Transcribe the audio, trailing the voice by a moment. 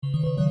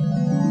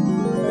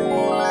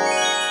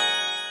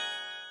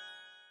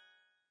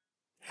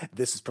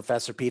This is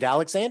Professor Pete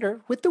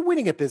Alexander with the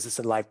Winning at Business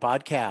and Life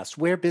podcast,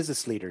 where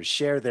business leaders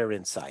share their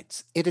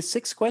insights. It is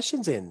 6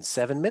 questions in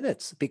 7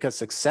 minutes because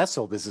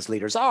successful business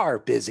leaders are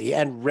busy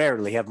and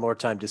rarely have more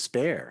time to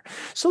spare.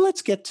 So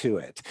let's get to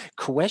it.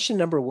 Question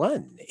number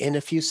 1, in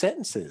a few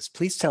sentences,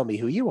 please tell me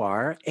who you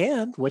are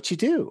and what you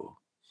do.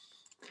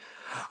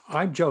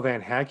 I'm Joe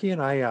Van Hackey,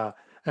 and I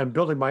am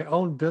building my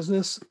own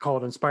business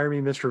called Inspire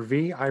Me, Mr.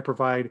 V. I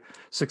provide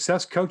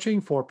success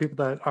coaching for people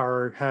that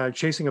are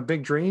chasing a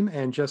big dream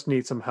and just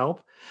need some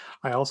help.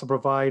 I also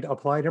provide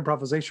applied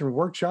improvisation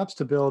workshops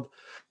to build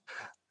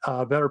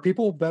better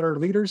people, better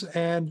leaders,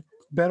 and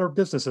better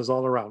businesses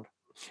all around.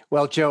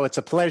 Well, Joe, it's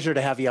a pleasure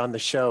to have you on the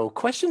show.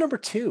 Question number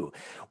 2,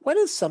 what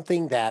is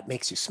something that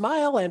makes you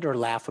smile and or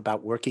laugh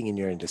about working in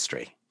your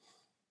industry?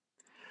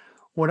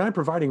 When I'm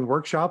providing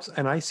workshops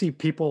and I see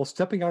people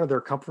stepping out of their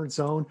comfort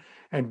zone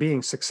and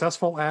being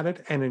successful at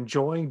it and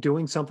enjoying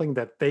doing something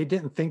that they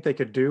didn't think they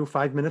could do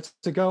 5 minutes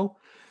ago,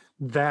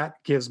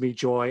 that gives me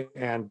joy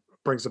and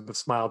brings a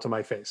smile to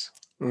my face.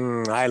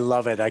 I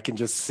love it. I can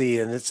just see,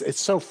 and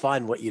it's so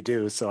fun what you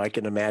do. So I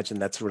can imagine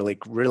that's really,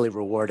 really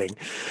rewarding.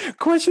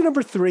 Question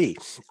number 3.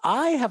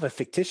 I have a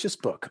fictitious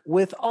book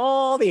with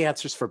all the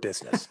answers for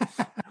business.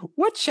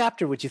 What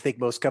chapter would you think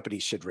most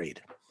companies should read?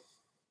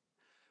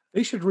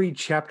 They should read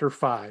chapter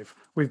 5.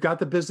 We've got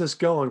the business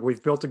going.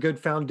 We've built a good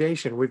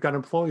foundation. We've got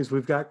employees.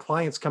 We've got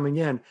clients coming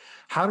in.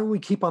 How do we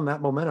keep on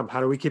that momentum? How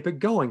do we keep it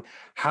going?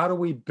 How do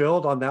we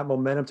build on that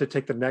momentum to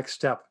take the next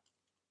step?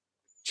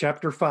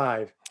 Chapter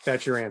 5.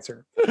 That's your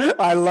answer.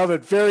 I love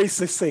it. Very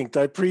succinct.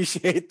 I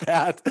appreciate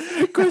that.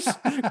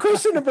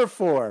 Question number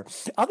 4.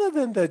 Other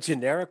than the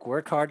generic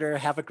work harder,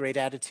 have a great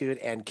attitude,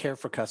 and care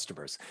for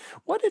customers,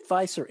 what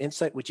advice or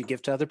insight would you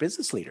give to other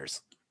business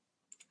leaders?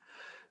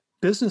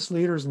 Business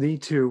leaders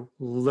need to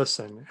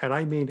listen, and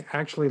I mean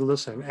actually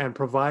listen, and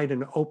provide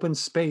an open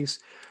space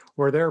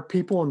where their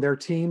people and their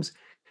teams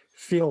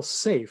feel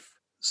safe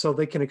so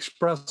they can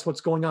express what's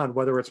going on,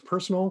 whether it's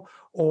personal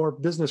or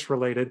business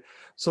related,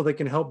 so they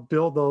can help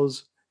build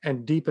those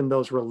and deepen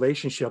those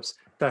relationships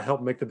that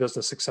help make the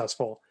business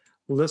successful.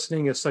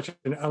 Listening is such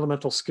an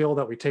elemental skill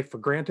that we take for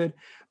granted,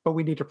 but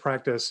we need to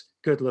practice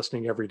good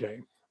listening every day.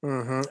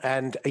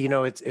 And,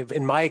 it's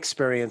in my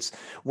experience,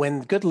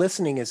 when good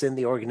listening is in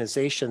the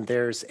organization,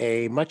 there's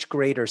a much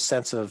greater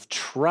sense of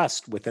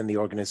trust within the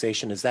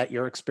organization. Is that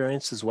your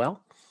experience as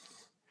well?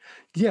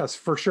 Yes,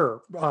 for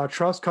sure.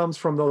 Trust comes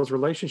from those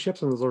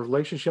relationships, and those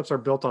relationships are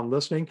built on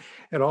listening.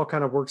 It all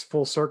kind of works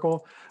full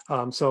circle.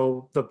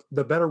 So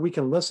the better we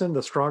can listen,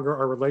 the stronger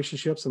our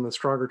relationships and the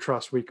stronger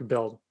trust we can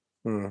build.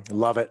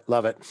 Love it.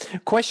 Love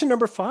it. Question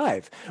number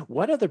 5.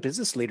 What other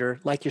business leader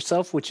like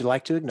yourself would you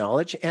like to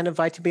acknowledge and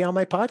invite to be on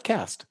my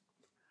podcast?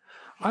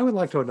 I would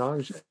like to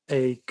acknowledge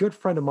a good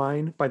friend of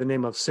mine by the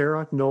name of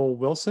Sarah Noel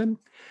Wilson.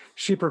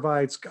 She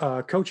provides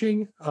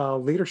coaching,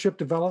 leadership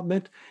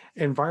development,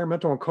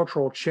 environmental and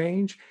cultural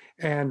change,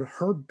 and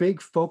her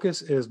big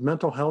focus is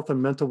mental health and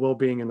mental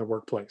well-being in the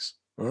workplace.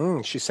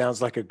 She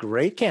sounds like a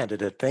great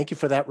candidate. Thank you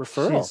for that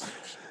referral.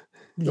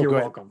 You're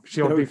welcome.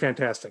 She'll be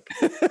fantastic.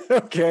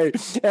 Okay.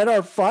 And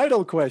our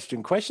final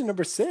question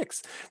number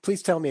 6.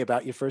 Please tell me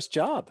about your first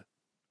job.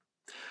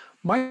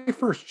 My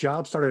first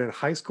job started in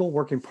high school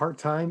working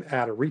part-time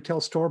at a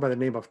retail store by the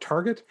name of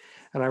Target.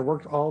 And I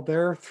worked all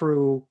the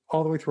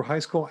way through high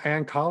school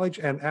and college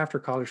and after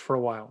college for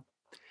a while.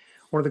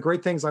 One of the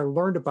great things I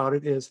learned about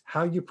it is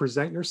how you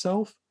present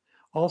yourself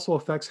also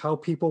affects how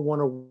people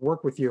want to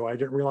work with you. I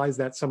didn't realize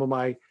that some of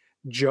my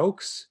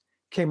jokes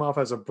came off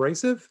as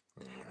abrasive,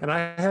 and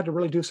I had to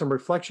really do some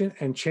reflection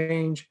and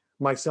change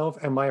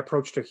myself and my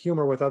approach to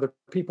humor with other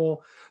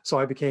people. So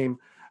I became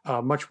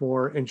much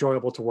more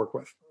enjoyable to work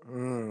with.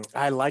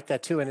 I like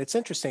that too. And it's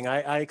interesting.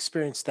 I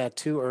experienced that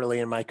too early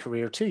in my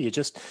career too. You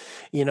just,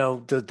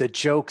 the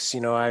jokes,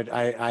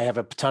 I have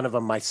a ton of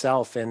them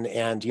myself, and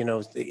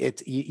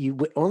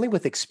only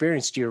with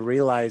experience do you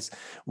realize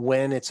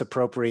when it's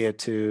appropriate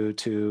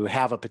to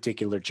have a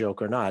particular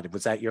joke or not.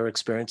 Was that your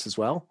experience as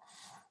well?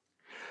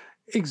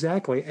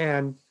 Exactly.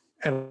 And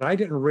I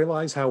didn't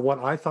realize how what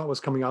I thought was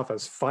coming off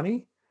as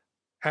funny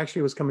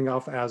actually was coming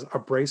off as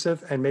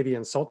abrasive and maybe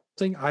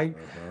insulting.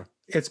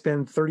 It's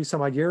been 30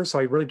 some odd years, so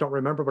I really don't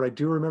remember, but I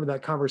do remember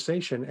that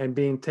conversation and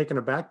being taken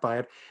aback by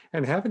it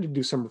and having to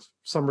do some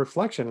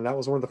reflection. And that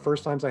was one of the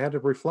first times I had to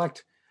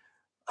reflect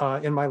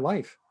in my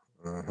life.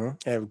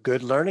 And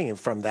good learning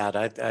from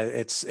that.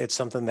 It's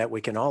something that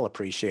we can all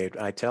appreciate,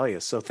 I tell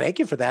you. So thank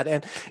you for that.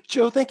 And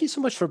Joe, thank you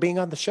so much for being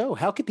on the show.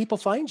 How can people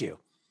find you?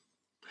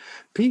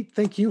 Pete,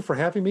 thank you for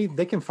having me.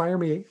 They can fire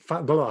me.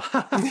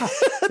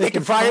 They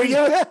can fire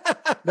you?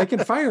 They can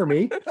fire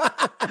me.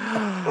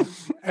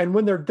 And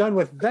when they're done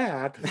with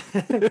that,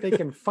 they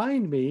can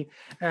find me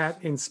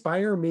at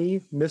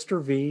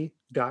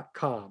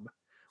inspirememrv.com.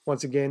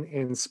 Once again,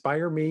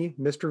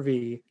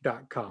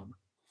 inspirememrv.com.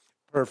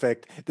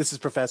 Perfect. This is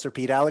Professor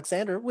Pete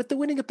Alexander with the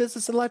Winning a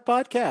Business and Life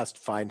podcast.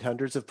 Find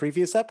hundreds of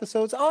previous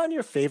episodes on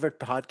your favorite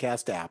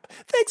podcast app.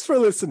 Thanks for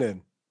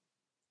listening.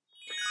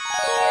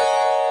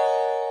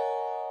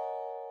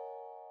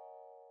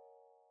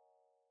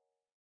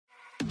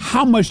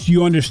 how much do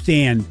you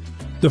understand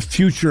the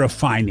future of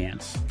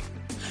finance?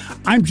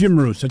 I'm Jim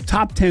Marous, a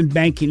top 10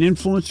 banking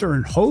influencer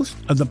and host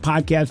of the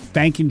podcast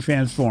Banking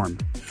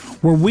Transformed,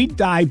 where we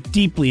dive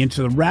deeply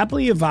into the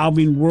rapidly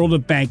evolving world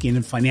of banking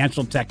and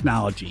financial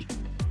technology.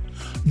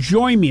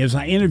 Join me as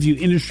I interview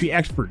industry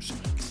experts,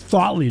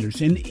 thought leaders,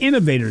 and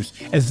innovators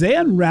as they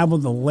unravel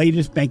the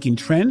latest banking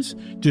trends,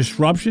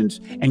 disruptions,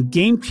 and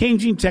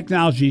game-changing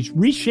technologies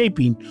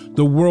reshaping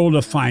the world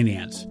of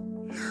finance.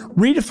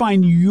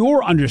 Redefine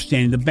your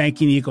understanding of the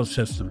banking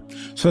ecosystem.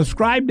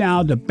 Subscribe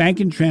now to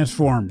Banking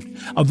Transformed,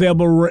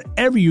 available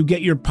wherever you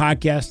get your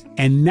podcasts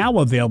and now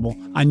available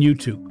on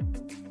YouTube.